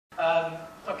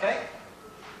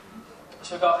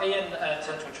So we've got Ian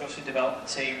turned to a trusted development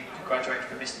team who graduated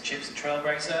from Mr. Chips and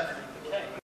Trailblazer and he became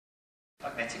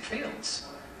Magnetic Fields.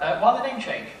 Why the name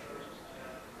change?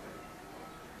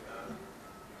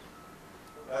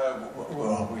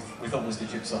 Well, we thought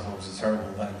Mr. Chips software was a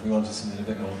terrible name. We wanted something a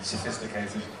bit more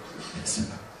sophisticated. It's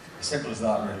as simple as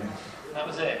that, really. And that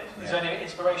was it? Yeah. Was there any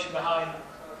inspiration behind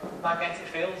Magnetic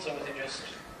Fields, or was it just...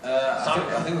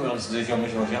 I think we wanted to do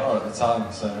Jean-Michel Jarre at the time,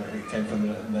 so it came from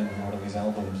the name of one of his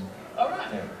albums. Oh,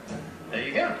 right. Yeah. There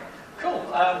you go.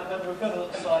 Cool. And we've got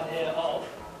a slide here of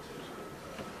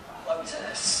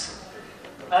Lotus.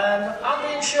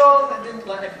 Andy and Sean didn't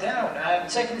let him down.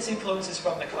 Taking his influences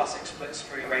from the classic split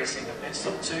screen racing of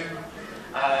Pistol 2.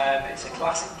 It's a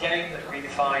classic game that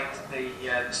redefined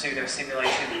the pseudo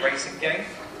simulation racing game.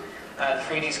 The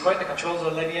 3D is quick, the controls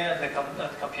are linear, the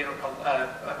computer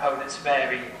opponents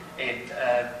vary in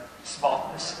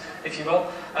smartness, if you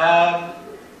will.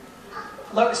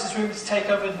 Lotus is rumored to take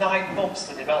over 9 months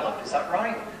to develop, is that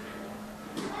right?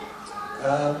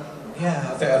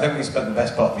 Yeah, I think we spent the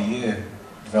best part of a year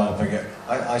developing it.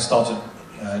 I started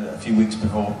a few weeks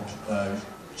before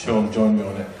Sean joined me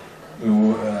on it. We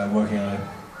were working on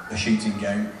a shooting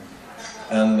game,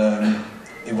 and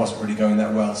it wasn't really going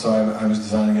that well, so I was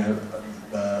designing a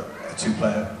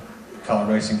 2-player car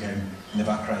racing game in the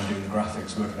background, doing the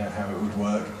graphics, working out how it would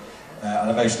work. And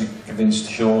I eventually convinced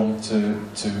Sean to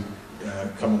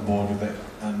come on board with it,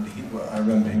 and I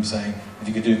remember him saying, if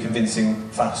you could do a convincing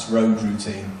fast road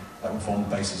routine that would form the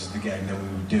basis of the game, then we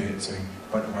would do it. So he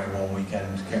went away one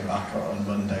weekend, came back on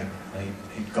Monday, and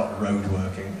he'd got a road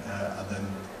working, and then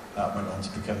that went on to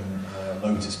become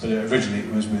Lotus. But originally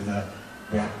it was with,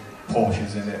 we had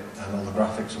Porsches in it, and all the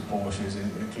graphics were Porsches,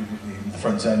 including the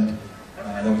front end.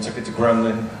 And then we took it to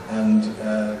Gremlin, and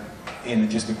Ian had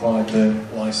just acquired the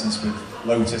license with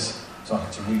Lotus, so I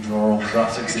had to redraw all the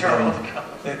graphics again.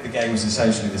 The game was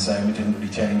essentially the same, it didn't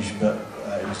really change, but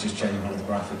it was just changing all the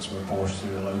graphics from a Porsche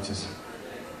to a Lotus.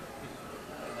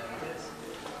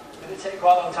 Did it take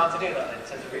quite a long time to do that then, in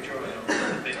terms of redrawing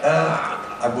it?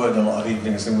 I worked a lot of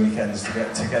evenings and weekends to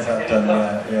get that done.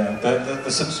 Yeah.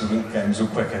 The subsequent games were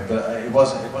quicker, but it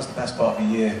was the best part of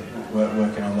the year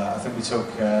working on that. I think we took.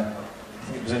 I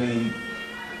think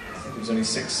it was only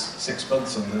 6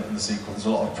 months in the sequel. There's a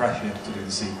lot of pressure to do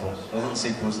the sequel. I think the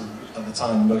sequel was at the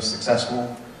time the most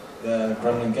successful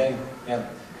Gremlin game. Yeah.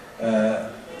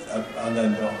 And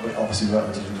then obviously we went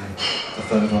on to do the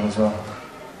 3rd one as well.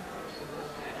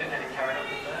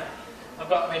 I've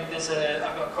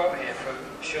got a quote here from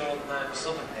Sean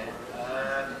Southern here.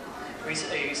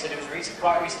 Recently, he said it was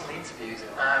quite recently interviewed,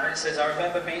 and it says, I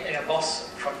remember meeting a boss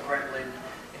from Gremlin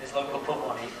in his local pub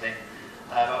one evening.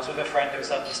 I was with a friend who was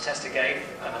helping us test a game,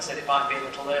 and I said it might be a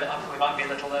little early. We might be a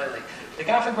little early. The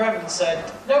guy from Gremlin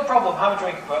said, "No problem, have a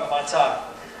drink and put on my time."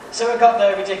 So we got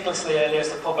there ridiculously early as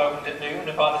the pub opened at noon,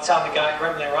 and by the time the guy at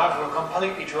Gremlin arrived, we were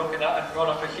completely drunk and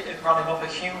running off a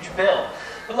huge bill.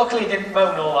 But luckily, he didn't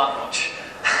moan all that much.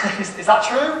 Is that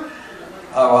true?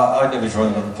 Oh, I never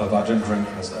joined the pub. I didn't drink.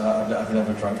 I've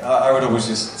never drunk. I would always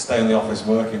just stay in the office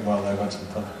working while they went to the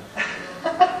pub.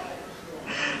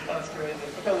 That's great.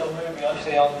 We've got a little movie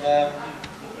actually on the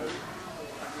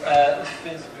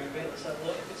Fizz movie. Let's have a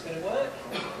look if it's going to work.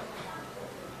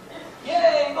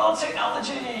 Yay, more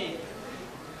technology!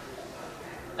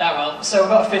 Ah well, so we've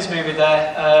got a Fizz movie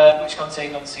there, which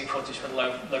contained on-scene footage from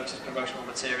Lotus promotional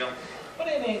material. But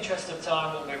in the interest of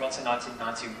time, we'll move on to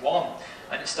 1991.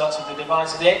 And it starts with the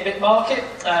demise of the 8-bit market,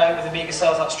 with Amiga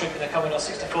sales outstripping the Commodore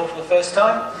 64 for the first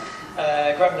time.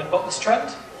 Gremlin bucked this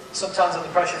trend, sometimes under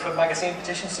pressure from magazine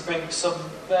petitions to bring some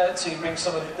of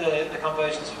the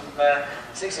conversions from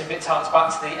 16-bit types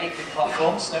back to the 8-bit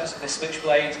platforms, notably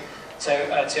Switchblade,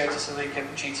 Toyota Celica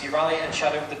GT Rally and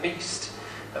Shadow of the Beast,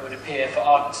 that would appear for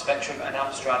Ardent Spectrum and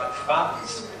Amstrad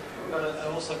fans.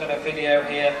 I've also got a video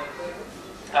here.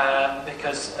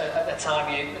 Because at the time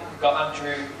you've got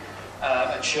Andrew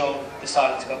and Sean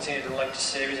decided to continue the Lotus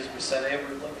series, as we said here,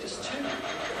 with Lotus 2,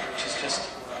 which is just,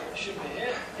 should be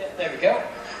here. Yeah, there we go.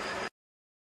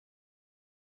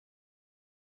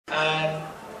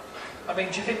 I mean,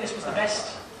 do you think this was the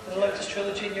best of the Lotus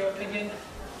trilogy, in your opinion?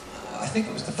 I think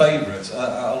it was the favourite. A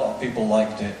lot of people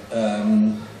liked it.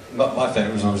 My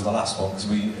favourite was always the last one,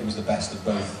 because it was the best of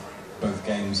both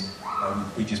games.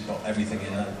 We just put everything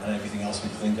in and everything else we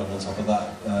could think of on top of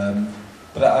that.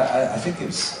 But I think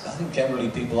generally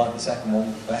people like the second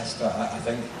one best. I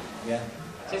think, yeah.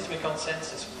 It seems to be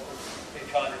consensus from what we've been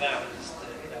finding out is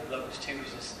that Lotus 2 is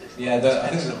just. Yeah, I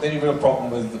think the only real problem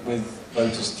with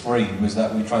Lotus 3 was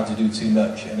that we tried to do too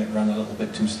much and it ran a little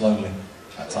bit too slowly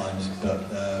at times. But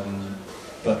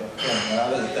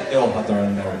yeah, they all had their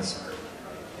own merits.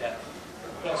 Yeah.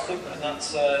 Well, super, and that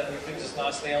brings us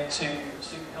nicely on to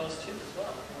Supercars 2 as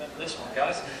well. Remember this one,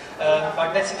 guys.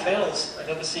 Magnetic Fields,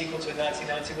 another sequel to a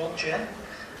 1991 gem.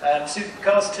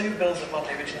 Supercars 2 builds upon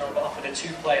the original but offered a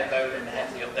two-player mode and a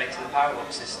heavily updated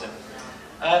power-up system.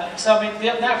 So, I mean,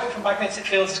 the output from Magnetic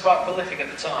Fields is quite prolific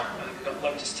at the time. We've got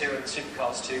Lotus 2 and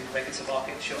Supercars 2 making to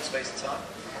market in a short space of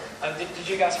time. Did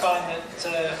you guys find that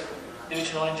the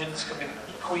original engines could be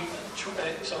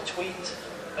sort of tweaked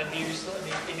and used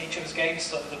in each of his games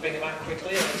to bring them out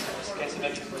quickly, or was it a case of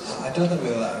everything was... I don't think we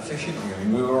were that efficient, really.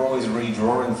 We were always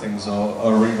redrawing things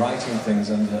or rewriting things,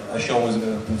 and Sean was a bit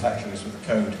of a perfectionist with the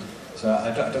code. So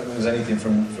I don't think there was anything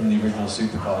from the original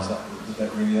Supercars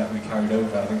that we carried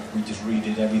over. I think we just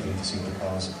redid everything for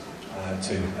Supercars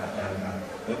 2.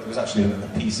 There was actually a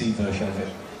PC version of it,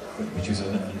 which is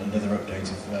another update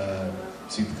of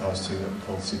Supercars 2 that we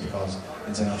called Supercars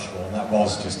International, and that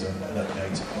was just an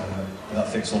update. That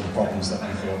fixed all the problems that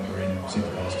we thought were in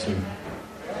Supercars 2.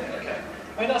 Okay.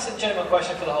 I mean, that's a general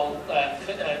question for the whole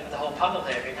panel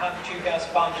here. I mean, how did you guys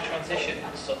find the transition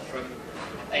sort of from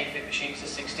 8-bit machines to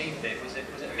 16-bit? Was it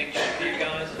a big jump for you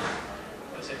guys?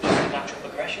 Was it just a natural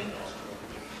progression?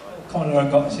 Commodore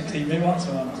got the 16-bit one,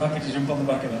 so I'm happy to jump on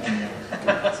the back of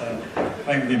that. So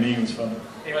playing with the Amiga was fun.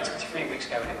 You went to 3 weeks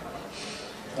coding.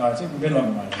 No, it took a bit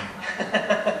longer, man.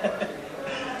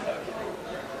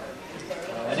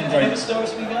 I didn't enjoy the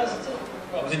stories for you guys.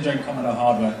 I was enjoying Commodore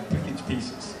hardware, put into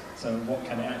pieces. So what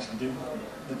can it actually do?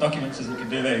 The document says it can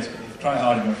do this, but if you try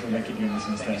hard enough, it'll make you do this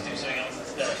instead. Do something else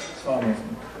instead. It's far more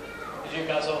fun. Did you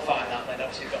guys all find that then?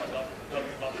 Obviously you've got a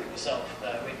lot for yourself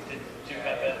there. Do you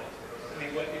remember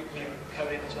you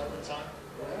coding as well at the time?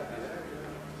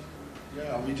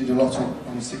 Yeah, we did a lot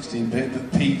on 16-bit,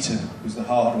 but Peter was the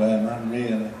hardware man,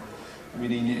 really. I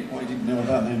mean, he knew, what he didn't know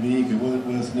about the Amiga weren't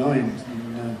worth knowing.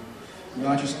 And,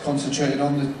 I just concentrated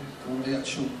on the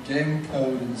actual game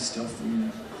code and stuff,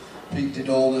 and Pete did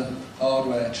all the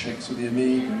hardware tricks with the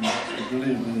Amiga, and it was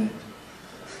brilliant with it.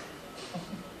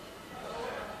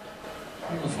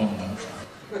 It was fun, though.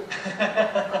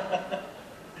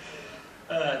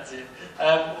 Dear.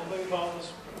 We'll move on.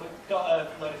 We've got a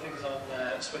load of things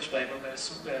on Switchblade, but we're going to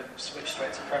switch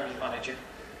straight to Premier Manager.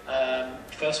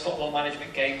 First football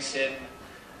management game sim,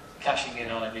 cashing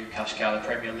in on a new cash cow, the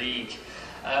Premier League.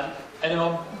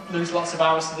 Anyone lose lots of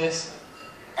hours to this?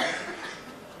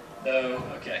 No?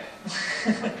 Okay.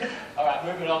 Alright,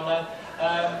 moving on then.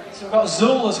 So we've got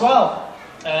Zool as well.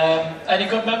 Any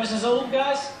good members of Zool,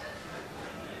 guys?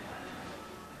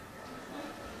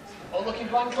 All looking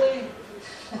blankly?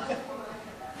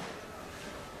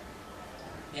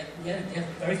 Yeah,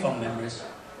 very fond memories.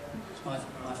 It's my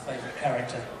favourite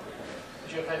character.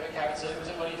 Was your favourite character? Was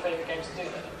it one of your favourite games to do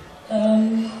then?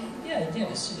 Yeah, it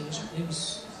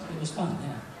was fun.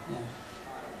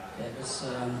 Yeah, it was.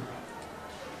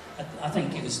 I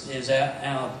think it was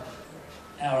our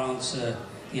answer.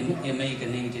 The Amiga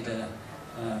needed a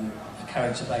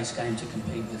character-based game to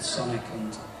compete with Sonic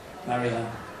and Mario,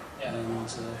 and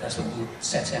that's what we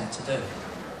set out to do,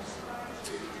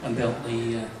 and built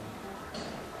the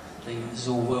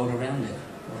Zool world around it,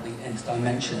 or the nth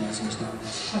dimension as it was known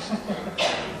as.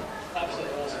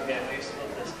 Absolutely awesome game. I used to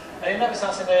love this. I noticed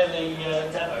that's an early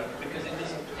demo because it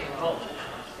doesn't involve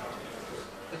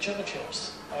the Chubba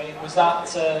Chups. I mean, was that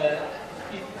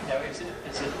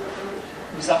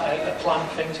was that a planned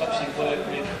thing to actually work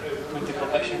with the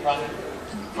collection brand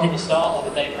from the start, or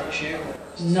did they approach you?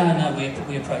 No,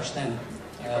 we approached them.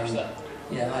 You approached them?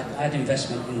 Yeah, I had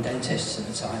investment in dentists at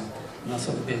the time, and I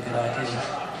thought it would be a good idea.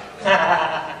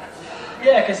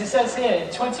 Yeah, because it says here, in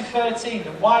 2013,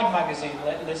 the Wide magazine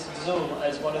listed Zool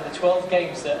as one of the 12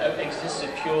 games that existed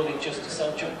purely just to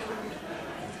sell junk food.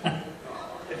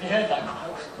 Have you heard that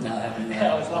quote? No, I haven't. Yeah,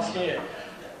 that was last year.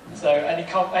 So, any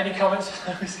comments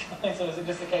from those guys, or was it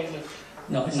just a case of...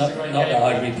 Not that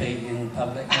I'd repeat in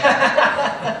public.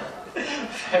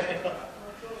 Fair enough.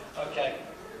 Okay.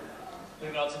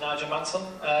 Moving on to Nigel Mansell.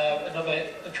 Another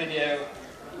video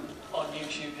on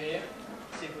YouTube here.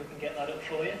 See if we can get that up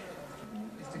for you.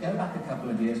 To go back a couple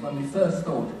of years, when we first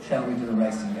thought, shall we do a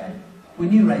racing game? We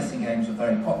knew racing games were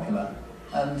very popular,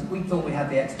 and we thought we had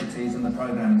the expertise and the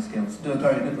programming skills to do a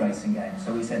very good racing game.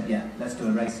 So we said, yeah, let's do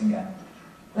a racing game.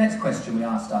 The next question we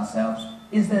asked ourselves,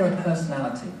 is there a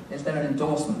personality? Is there an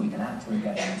endorsement we can add to the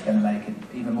game that's going to make it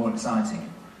even more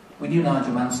exciting? We knew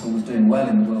Nigel Mansell was doing well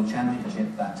in the World Championship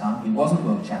at that time. He wasn't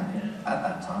World Champion at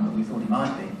that time, but we thought he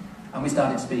might be. And we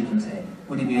started speaking to him.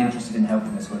 Would he be interested in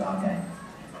helping us with our game?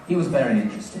 He was very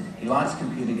interested. He likes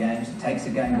computer games, he takes a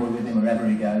Game Boy with him wherever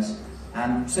he goes,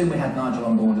 and soon we had Nigel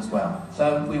on board as well.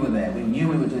 So we were there. We knew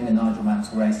we were doing a Nigel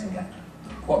Mansell racing game.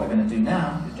 What we're going to do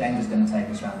now is James is going to take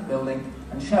us around the building,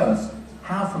 and show us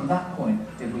how from that point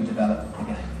did we develop the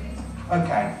game.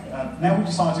 Okay, now we've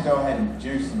decided to go ahead and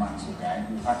produce the Maxwell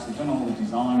game. We've actually done all the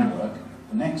design work.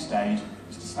 The next stage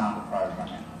is to start the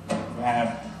programming. We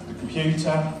have the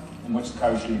computer in which the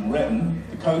code's being written.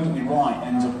 The code that we write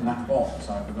ends up in that box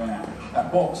over there.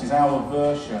 That box is our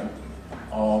version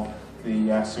of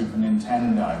the Super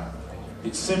Nintendo.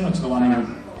 It's similar to the one you would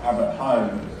have at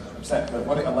home, except that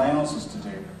what it allows us to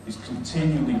do is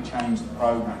continually change the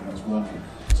program that's running.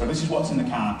 So this is what's in the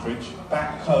cartridge.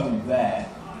 That code there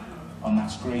on that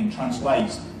screen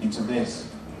translates into this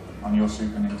on your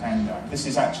Super Nintendo. This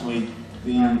is actually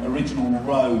the original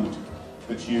road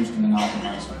that's used in the Nigel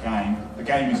Mansell game. The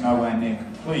game is nowhere near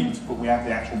complete, but we have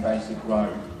the actual basic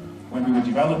road. When we were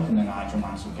developing the Nigel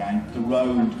Mansell game, the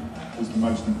road was the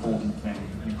most important thing.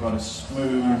 You've got a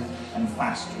smooth and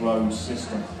fast road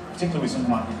system, particularly with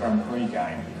something like the Grand Prix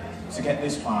game. To get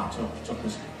this far took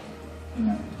us,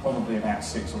 probably about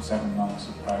 6 or 7 months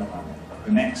of programming.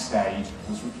 The next stage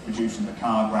was producing the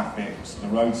car graphics, the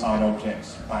roadside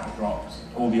objects, backdrops,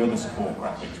 all the other support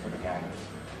graphics for the game.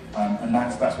 And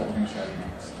that's what we're going to show you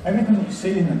next. Everything that you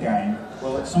see in the game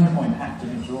will at some point have to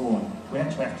be drawn. We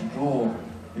actually have to draw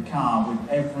the car with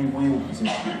every wheel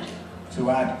position to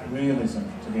add realism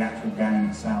to the actual game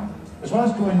itself. As well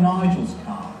as drawing Nigel's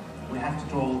car, we have to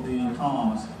draw the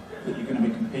cars that you're going to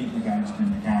be competing against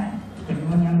in the game. Could you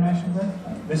run the animation there?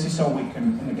 This is so we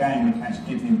can, in the game, we can actually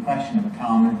give the impression of a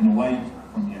car moving away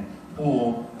from you,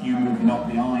 or you moving up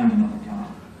behind another car.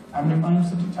 How many frames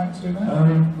did it take to do that?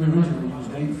 We originally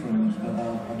used 8 frames, but I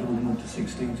doubled them up to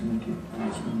 16 to make it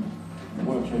smooth. It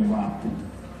works really well.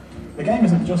 The game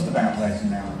isn't just about racing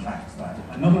down the tracks though.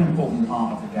 Another important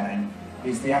part of the game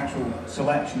is the actual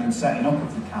selection and setting up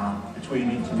of the car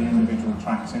between each of the individual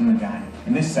tracks in the game.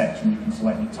 In this section you can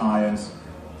select your tyres,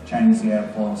 change the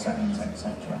airfoil settings,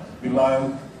 etc.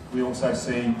 Below we also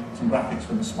see some graphics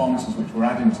for the sponsors which we're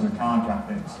adding to the car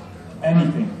graphics.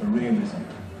 Anything for realism.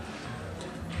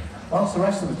 Whilst the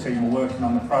rest of the team were working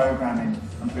on the programming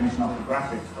and finishing off the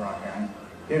graphics for our game,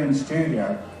 here in the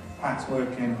studio, Pat's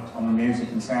working on the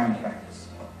music and sound effects.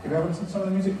 Could you have a listen to some of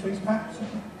the music, please, Pat?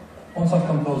 Once I've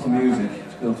composed the music,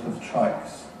 it's built with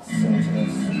tracks, similar to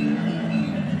this.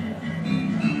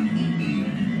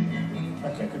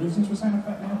 Okay, could you listen to a sound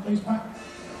effect now, please, Pat?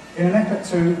 In an effort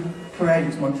to create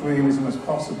as much realism as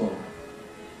possible,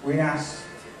 we asked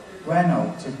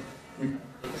Renault to...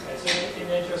 Okay, so in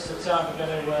the interest of time,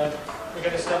 we're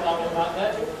going to stop that one back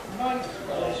there. Right.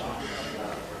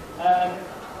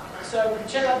 So you can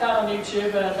check that down on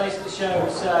YouTube. Basically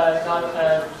shows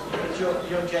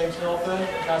young James Northburn,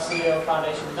 now CEO of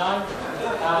Foundation 9,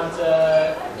 and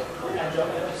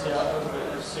obviously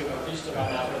over Super Digital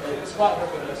right now. But it's quite a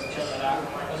good listen. Check that out. I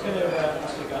was going to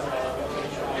ask you guys about that, but I'm going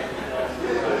to try and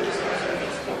Q&A session.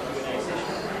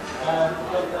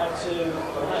 Look down to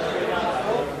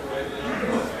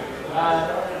a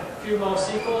few more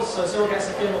sequels. So Zul gets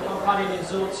a female companion in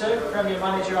Zul 2. Premier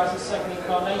Manager has his second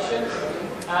incarnation.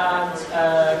 And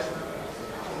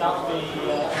that would be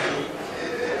the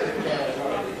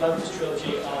Lotus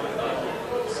trilogy of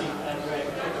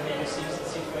Amiga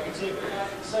Season 32.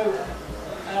 So,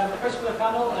 question for the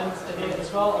panel and Ian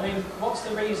as well. I mean, what's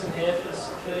the reason here for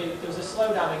there was a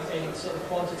slowdown in sort of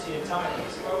quantity and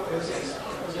timings? Was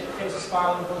it a case of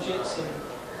spiralling budgets and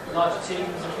larger teams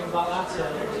and things like that? Or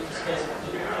was it just a case of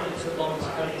it took long to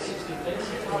go to 16 bits?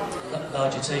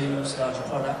 Larger teams, larger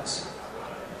products.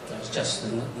 That was just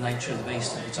the nature of the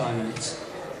beast at the time, and it's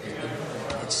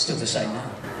still the same now.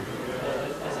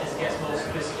 As it gets more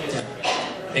sophisticated.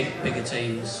 Yeah. Bigger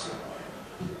teams.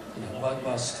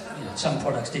 Whilst some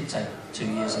products did take 2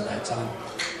 years at that time,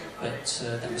 but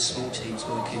there were small teams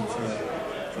working for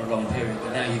a long period.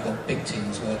 But now you've got big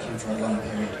teams working for a long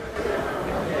period.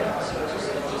 Yeah, so it's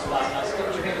just like that. Do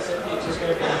you think it's just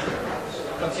going to be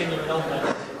continuing on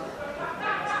then?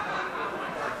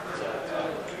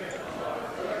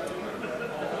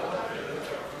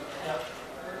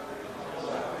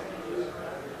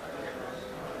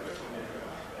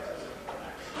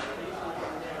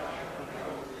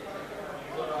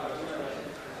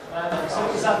 So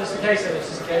is that just the case then? It's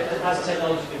just as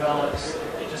technology develops,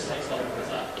 it just takes longer? Is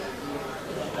that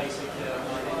basic idea?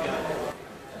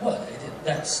 Well,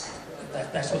 that's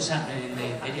what's happening in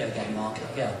the video game market.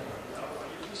 Yeah,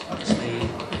 obviously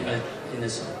in the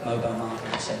sort of mobile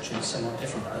market, etc., it's somewhat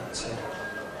different. But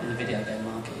in the video game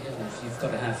market, you've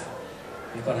got to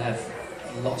have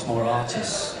lots more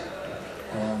artists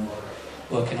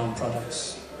working on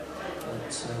products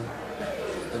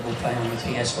that will play on the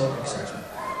PS4, etc.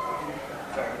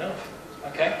 Fair enough.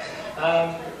 Okay.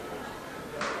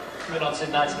 coming on to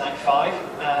 1995,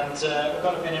 and we've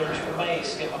got a video which we may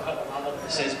skip. I don't know how long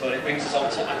this is, but it brings us on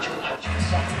to actual song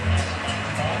from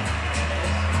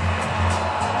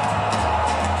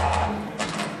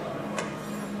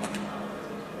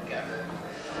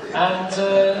 1995. And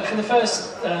for the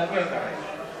first,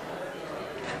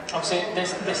 obviously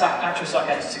this actual stock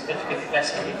had a significant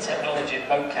investment in technology and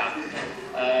mocap,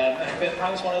 but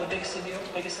perhaps one of the biggest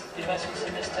investments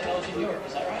in this technology in Europe,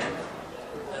 is that right?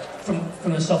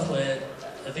 From a software,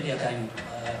 a video game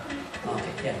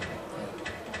market, yeah.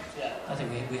 I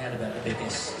think we had about the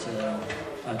biggest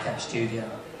mocap studio.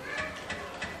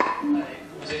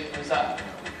 Was that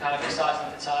kind of exciting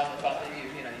at the time, the fact that you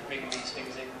bring these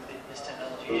things in, this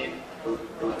technology in?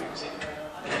 Was it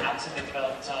actively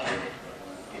developed at the time?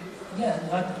 Yeah,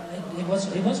 it was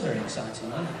very exciting.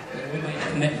 Wasn't it? We made a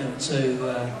commitment to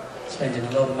spending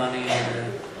a lot of money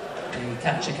on the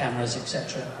capture cameras,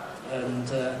 etc.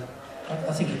 And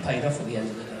I think it paid off at the end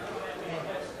of the day.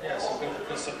 Yeah, so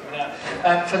good stuff coming out.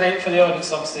 For the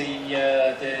audience, obviously,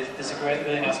 there's a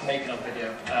really nice making of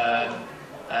video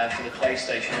for the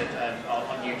PlayStation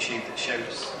on YouTube that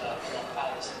shows a lot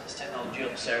about this technology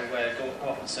up. So go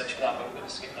off and search for that, but we're going to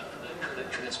skip that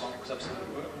for this one because obviously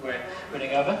we're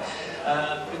running over.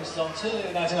 Brings us on to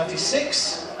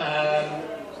 1996.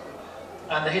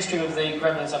 And the history of the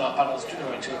Gremlins on our panels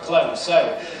drawing to a close.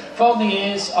 So, following the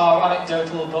years are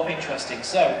anecdotal but interesting.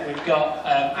 So, we've got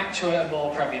Actua, a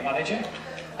more premier manager,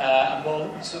 and more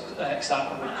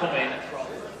excitement would come in from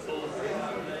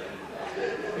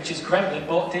which is Gremlin,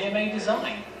 but DMA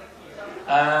design.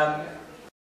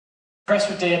 Impressed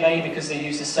with DMA because they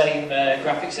use the same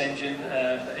graphics engine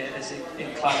as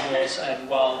in Clan Wars and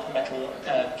Wild Metal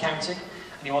County,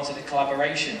 and he wanted a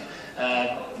collaboration.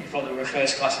 He thought they were a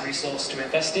first-class resource to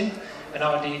invest in, and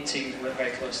R&D teams worked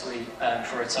very closely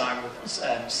for a time with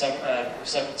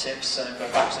several tips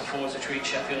going backwards and forwards between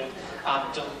Sheffield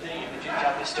and Dundee. Did you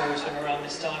have any stories from around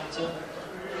this time at all?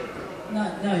 No,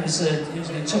 it was an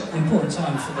important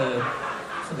time for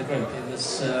the group. It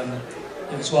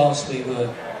was whilst we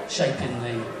were shaping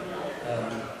the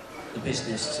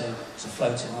business to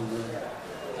float it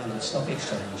on the stock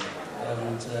exchange,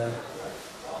 and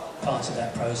part of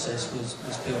that process was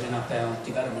building up our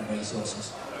development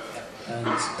resources.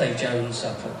 And Dave Jones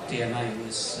up at DMA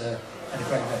had a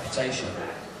great reputation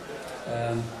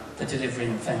for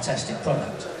delivering fantastic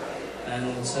product, and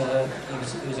it was a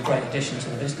great addition to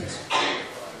the business.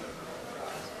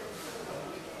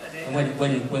 And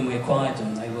when we acquired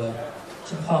them, they were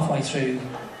sort of halfway through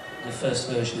the first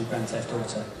version of Grand Theft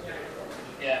Auto.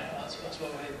 Yeah, that's what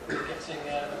we're getting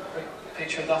a quick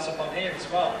picture of that up on here as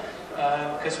well.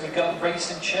 Because we've got Race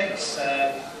and Chase.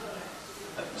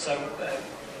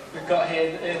 We've got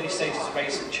here the early stages of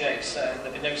Race and Chase. There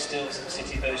have been no stills in the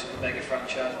City version of the Mega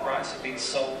franchise. Rights have been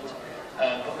sold,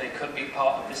 but they could be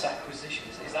part of this acquisition.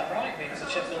 Is that right? I mean, has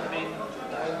Sheffield been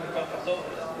the home of Grand Theft Auto?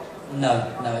 No,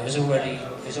 it was already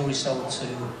sold to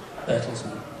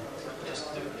Bertelsmann.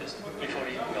 Just before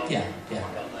you got Yeah.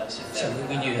 got there. So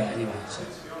we knew that anyway. So.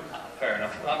 Fair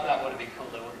enough. That would have been cool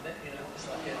though, wouldn't it? It's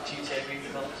like a GTA being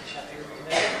developed in Sheffield,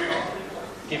 isn't it?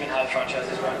 Given how the franchise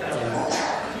is right now.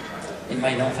 Yeah. It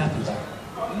may not have happened though.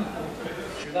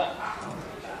 True that.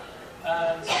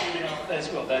 And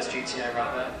there's GTA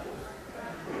right there.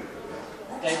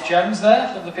 Dave Jones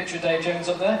there. Love the picture of Dave Jones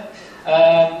up there.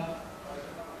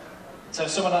 So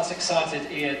someone that's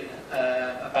excited, Ian,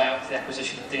 about the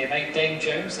acquisition of DMA. Dave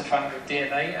Jones, the founder of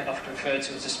DMA, and often referred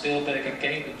to as the Spielberg and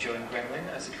Gaiman, joined Gremlin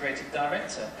as the creative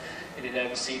director. He did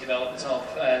oversee development of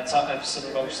some of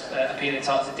the most appealing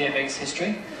titles in DMA's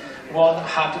history. One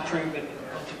had proven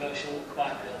controversial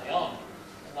quite early on,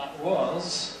 and that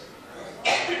was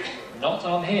not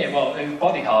on here. Well, it was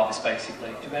Body Harvest,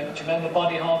 basically. Do you remember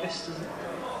Body Harvest?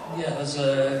 Yeah, it was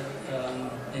a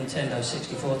Nintendo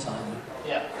 64 title.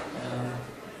 Yeah.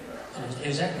 It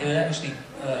was actually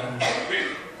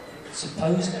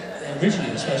originally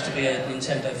it was supposed to be a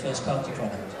Nintendo first-party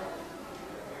product.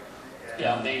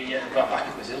 Yeah, and right back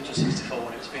it was Ultra 64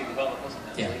 when it was being developed, wasn't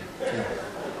it? Yeah.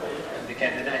 And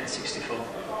became the N64.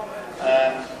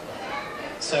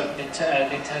 So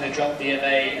Nintendo dropped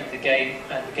DMA and the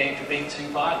game for being too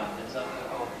violent. Is that,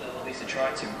 or at least they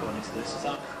tried to, according to this. Is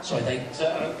that? Sorry, So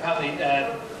apparently,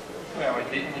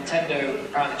 Nintendo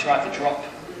apparently tried to drop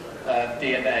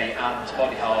DMA and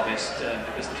Body Harvest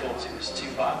because they thought it was too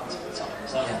violent at the time.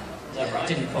 Is that right?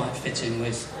 It didn't quite fit in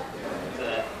with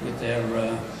their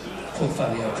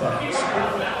portfolio of products.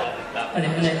 And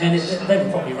they were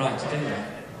probably right to do that.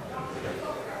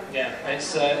 Yeah, I think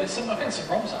some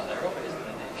ROMs out there of it, isn't it?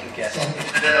 You can guess.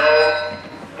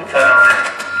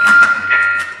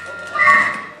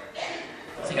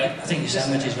 I think I think your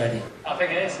sandwich is ready. I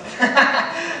think it is.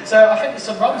 So I think there's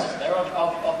some ROMs, isn't there, of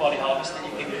Body Harvest that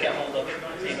you can get hold of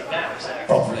even now. So.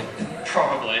 Probably.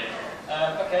 Probably.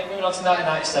 Okay, moving on to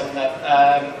 1997 then.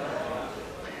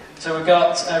 So we've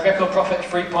got a record profit of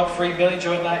 3.3 million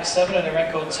during 97 and a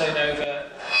record turnover.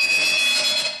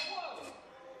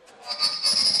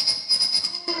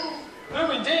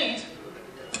 Oh, indeed.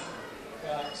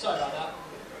 Sorry about that.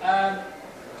 And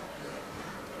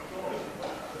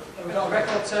we've got a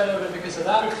record turnover because of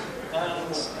that.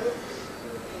 And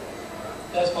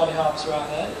there's Body Harvest right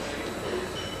there.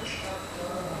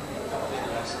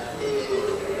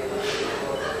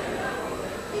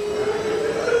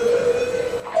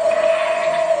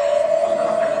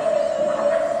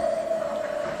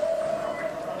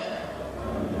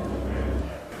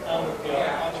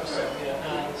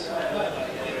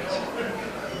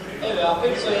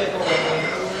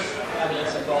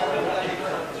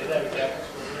 There we go.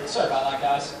 Sorry about that,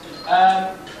 guys.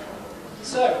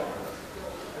 So,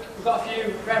 we've got a few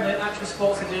Gremlin actual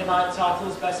sports and DMI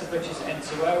titles, best of which is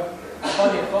N2O.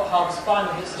 Body of Foot Harvest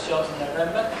finally hits the shelves in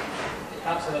November.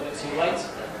 Perhaps a little bit too late.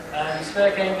 It's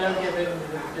fair game though, given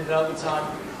the development time.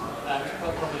 It's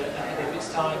probably ahead of its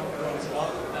time,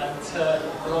 and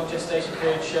the long gestation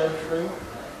period showed through.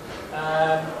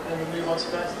 Then we move on to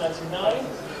 1999.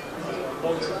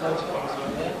 Loads of things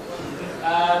on there.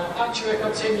 Actually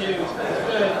continued the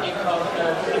third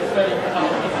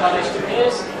incarnation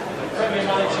appears. Premier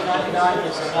Manager 99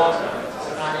 gives us nod.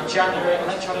 And in January,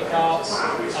 Electronic Arts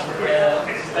and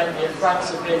Vivendi in France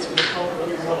appeared to be the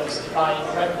culprit runners by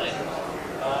Gremlin.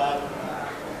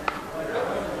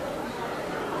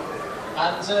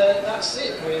 And that's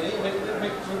it really. We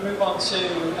move on to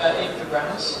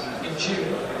Infogrames in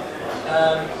June.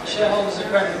 Shareholders of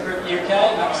Gremlin Group UK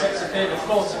accepts a bid of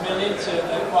 40 million to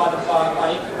acquire them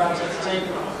by Infogrames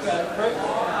Entertainment Group.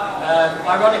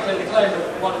 Ironically, they claim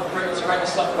that one of Britain's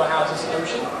greatest software housing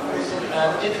solution.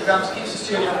 Infogrames keeps the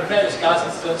studio on various guys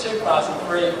until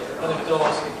 2003 when the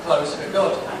doors closed for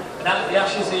good. And out of the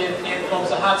ashes, he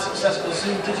informs a highly successful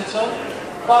Zoom Digital,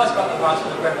 buys back the rights for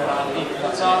the Gremlin IP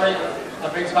from Atari, and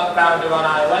brings back Bounder on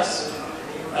iOS.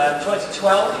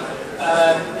 2012.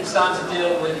 He signed a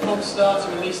deal with Funstar to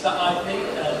release that IP,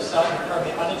 starting with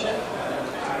Premier Manager.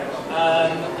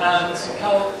 And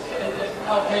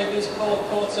Carl Cabers, Paul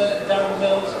Porter, Darren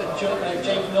Mills, and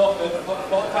James Norfolk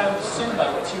founded Sumo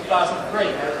in 2003,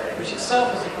 which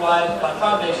itself was acquired by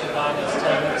Foundation Line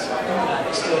Entertainment and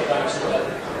is still going strong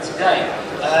today.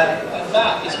 And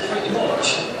that is pretty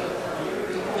much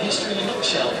history in a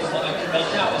nutshell from what I can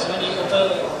make out. Is there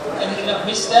anything I've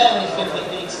missed there? Anything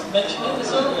that needs mentioning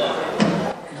as well?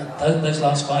 Those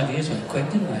last 5 years went quick,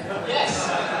 didn't they? Yes.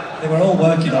 They were all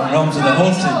working on Realms of the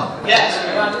Haunted. Yes.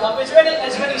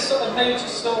 Is there any sort of major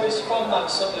stories from that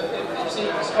sort of?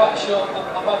 It's quite short.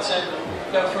 I've had to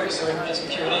go through it so we can get some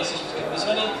Q&A sessions together. Is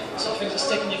there any sort of things that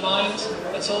stick in your mind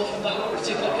at all from that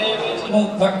particular period?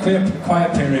 Well, that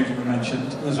quiet period you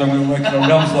mentioned was when we were working on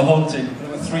Realms of the Haunted. It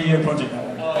was a 3-year project that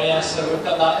one. Oh yeah, so we've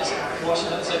got that. Watching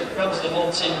that, so Realms of the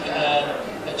Haunting. I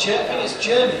think it's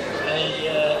Germany.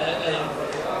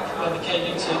 When we came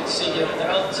in to see the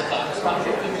development of that, it was about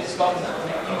 15 minutes long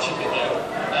YouTube video.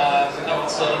 And they were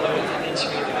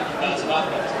interviewed with you guys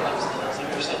about it. That was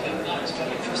interesting. That was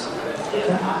very interesting.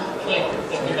 Yeah, they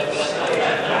remember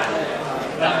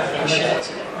that very short.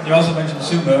 You also mentioned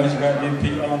Sumo as where me and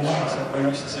Pete are on now, so we're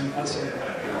actually at Sumo.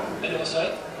 Anyway,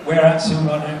 sorry? We're at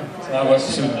Sumo now, so I work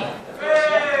for Sumo.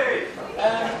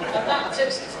 And that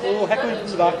takes us to the Heckman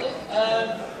to the back.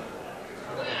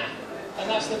 And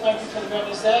that's the moment for the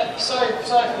brothers there. Sorry for the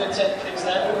technical things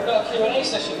there, but we've got a Q&A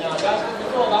session now, guys. But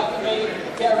before that, can we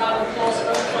get a round of applause for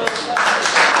the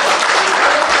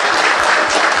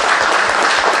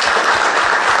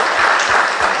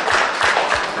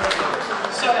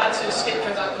Sorry, I had to skip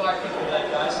through that quite quickly there,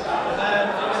 guys.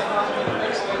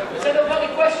 Is there any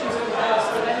questions for the guys?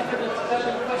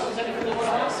 Anything you want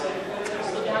to ask?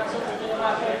 Stick your hands up and do the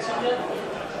microphone to you.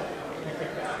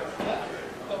 Yeah,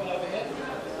 got one over here.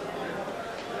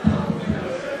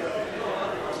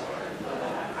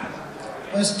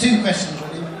 Well, there's 2 questions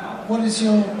really. What is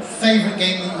your favourite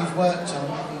game that you've worked on,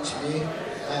 each of you,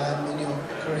 in your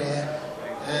career,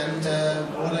 and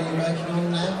what are you working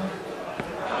on now?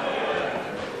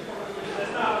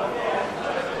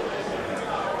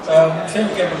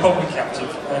 Favourite game was probably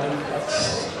Captive.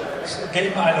 A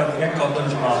game I know, a game called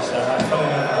Dungeon Master. I fell in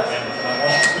love with that game and I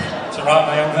wanted to write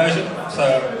my own version, so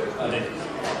I did.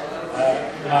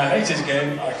 My latest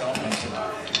game I can't mention,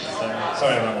 so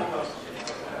sorry about that.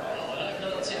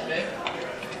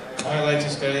 My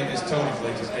latest game is Tony's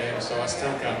latest game, so I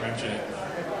still can't mention it.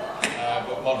 But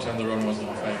but Monty on the Run wasn't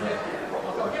my favourite.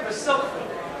 I've got to give us something.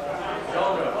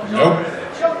 Nope.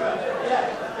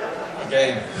 Yeah.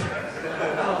 Again.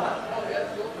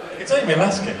 You can take me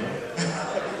last game.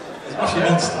 Especially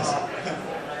Monsters.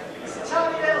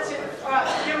 Tell me else.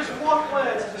 Alright, give us one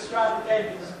word to describe the game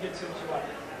that doesn't give too much away.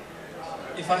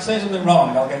 If I say something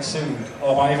wrong, I'll get sued,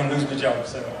 or I might even lose my job.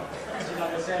 So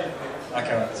I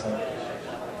can't. So.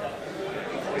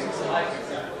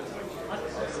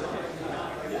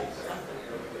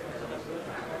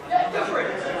 Yeah, go for it.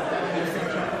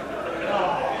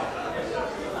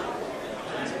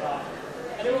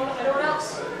 Anyone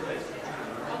else?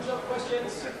 Hands up,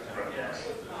 questions?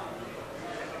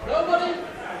 Nobody?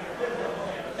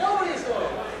 Nobody's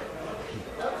going.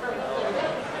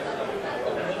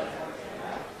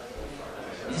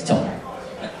 It's Tom.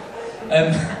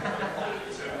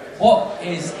 What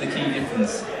is the key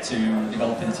difference to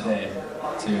developing today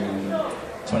to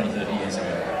 20, 30 years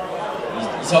ago?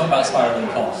 You talk about spiralling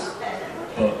costs,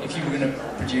 but if you were going to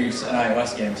produce an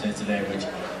iOS game today, which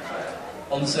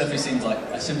on the surface seems like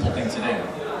a simple thing to do,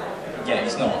 yeah,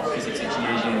 it's not, because it takes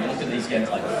years. You look at these games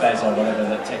like Fez or whatever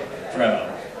that take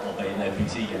forever, or they're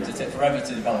PC games, that take forever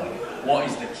to develop. What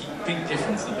is the key, big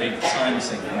difference, the big time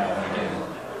sink now in a game?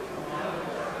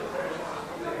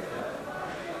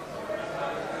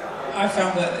 I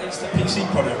found that it's the PC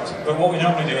product, but what we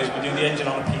normally do is we do the engine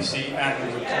on a PC and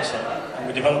a console, and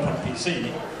we develop on a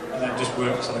PC, and then it just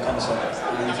works on the console.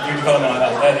 And if you do development like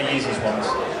that, they're the easiest ones.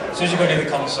 As soon as you go to the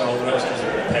console, the rest is a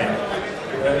pain.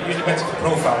 Usually better for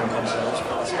profiling consoles,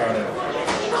 but that's about it.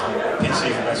 So PC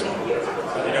is the best one.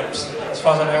 But you know, as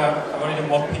far as I know, I've only done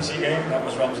one PC game, that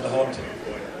was Realms of the Haunted,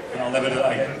 and I'll never do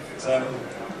that again. So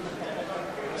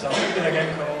I think we did a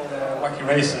game called Wacky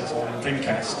Racers on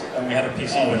Dreamcast, and we had a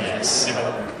PC version for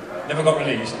development. Never got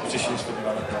released, it was just used for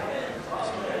development.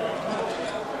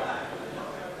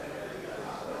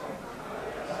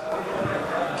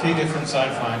 Key difference I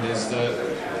find is that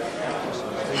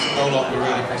it's no longer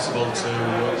really possible to,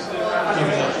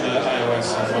 even on the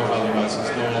iOS and mobile devices,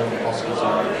 it's no longer possible to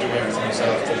do everything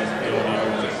yourself, to the audio,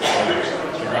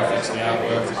 the graphics, the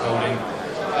artwork, the coding.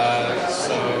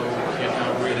 So you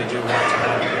now really do have to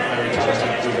have a very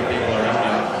talented group of people around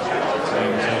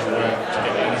you to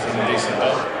get anything decent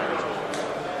done.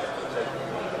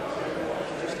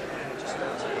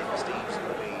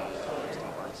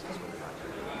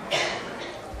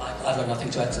 I've got nothing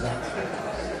to add to that.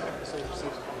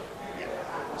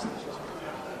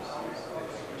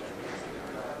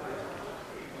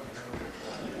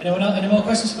 Any more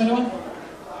questions from anyone? I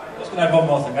was going to add one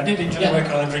more thing. I did enjoy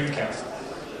working on a Dreamcast.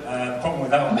 The problem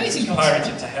with that one was it was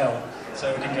pirated to hell,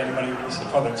 so we didn't get anybody to release the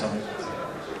product on it.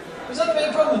 Was that a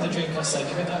big problem with the Dreamcast then? Do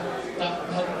you think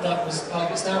that was part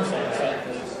of its downfall, the fact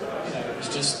that it was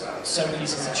just so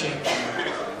easy to cheat?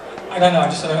 I don't know, I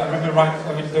remember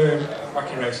when we did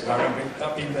Wacky Racers, I remember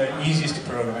that being the easiest to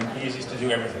program and the easiest to do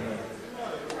everything with.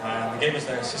 They gave us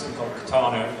a system called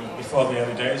Katana before the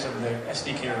early days, and the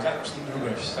SDK was absolutely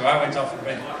rubbish. So I went off and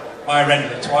made my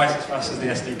render twice as fast as the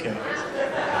SDK.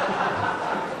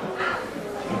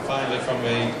 And finally, from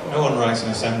me, no one writes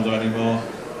an assembler anymore.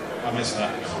 I miss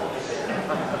that.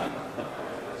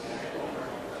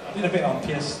 I did a bit on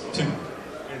PS2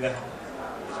 with the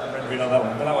rendering on that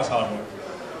one, but that was hard work.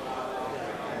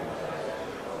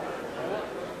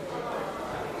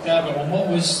 Gabby, what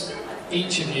was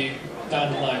each of you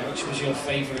down the line, which was your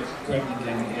favourite Gremlin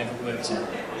game that you ever worked on?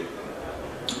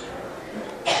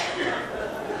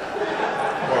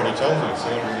 I've already told you, it's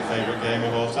my favourite game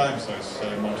of all time, so it's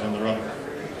Monty on the Run.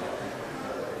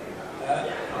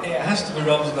 It has to be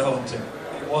Realms of the Haunted.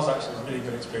 It was actually a really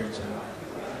good experience.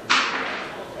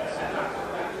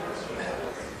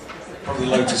 Probably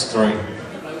Lotus 3.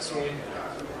 Lotus 3.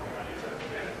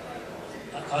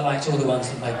 I liked all the ones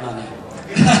that made money.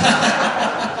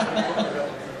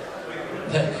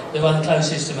 the one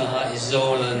closest to my heart is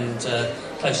Zorl, and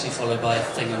closely followed by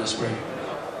Thing on a Spring.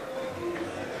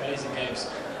 Amazing games.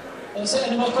 Well, that's it.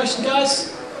 Any more questions,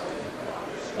 guys?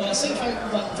 Well, that's it.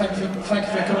 Thank you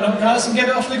for coming up, guys, and give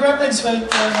it off to the Gremlins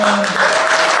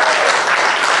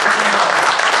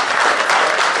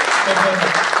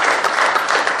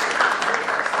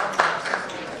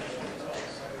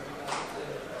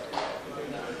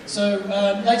So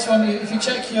later on, if you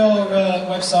check your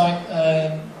website,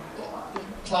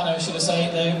 Plano, should I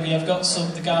say, we have got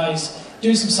the guys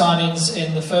doing some signings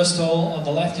in the first hall on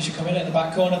the left as you come in at the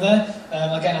back corner there.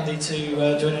 I'll get Andy to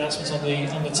do an announcement on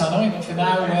the tannoy, but for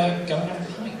now, go and have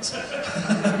a pint.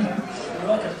 You're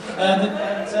welcome.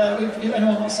 If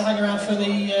anyone wants to hang around for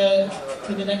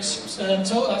the next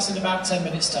talk, that's in about 10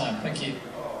 minutes' time. Thank you.